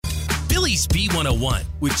Phillies B101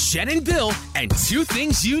 with Jen and Bill and two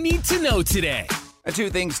things you need to know today. Two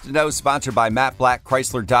things to know, sponsored by Matt Black,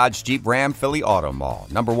 Chrysler, Dodge, Jeep, Ram, Philly Auto Mall.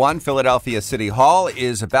 Number one, Philadelphia City Hall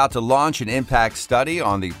is about to launch an impact study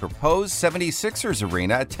on the proposed 76ers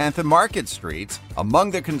arena at 10th and Market Streets.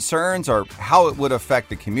 Among the concerns are how it would affect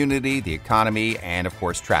the community, the economy, and, of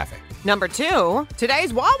course, traffic. Number two,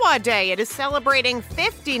 today's Wawa Day. It is celebrating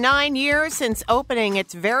 59 years since opening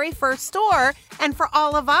its very first store. And for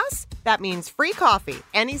all of us, that means free coffee,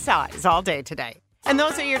 any size, all day today. And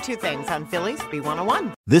those are your two things on Phillies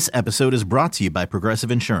B101. This episode is brought to you by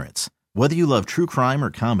Progressive Insurance. Whether you love true crime or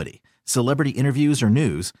comedy, celebrity interviews or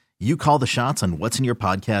news, you call the shots on what's in your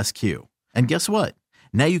podcast queue. And guess what?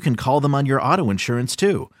 Now you can call them on your auto insurance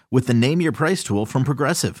too with the Name Your Price tool from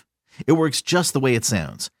Progressive. It works just the way it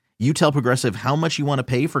sounds. You tell Progressive how much you want to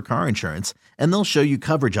pay for car insurance, and they'll show you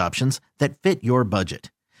coverage options that fit your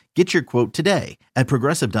budget. Get your quote today at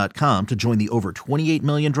Progressive.com to join the over 28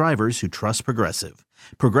 million drivers who trust Progressive.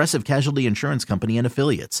 Progressive Casualty Insurance Company and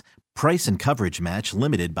Affiliates. Price and coverage match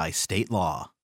limited by state law.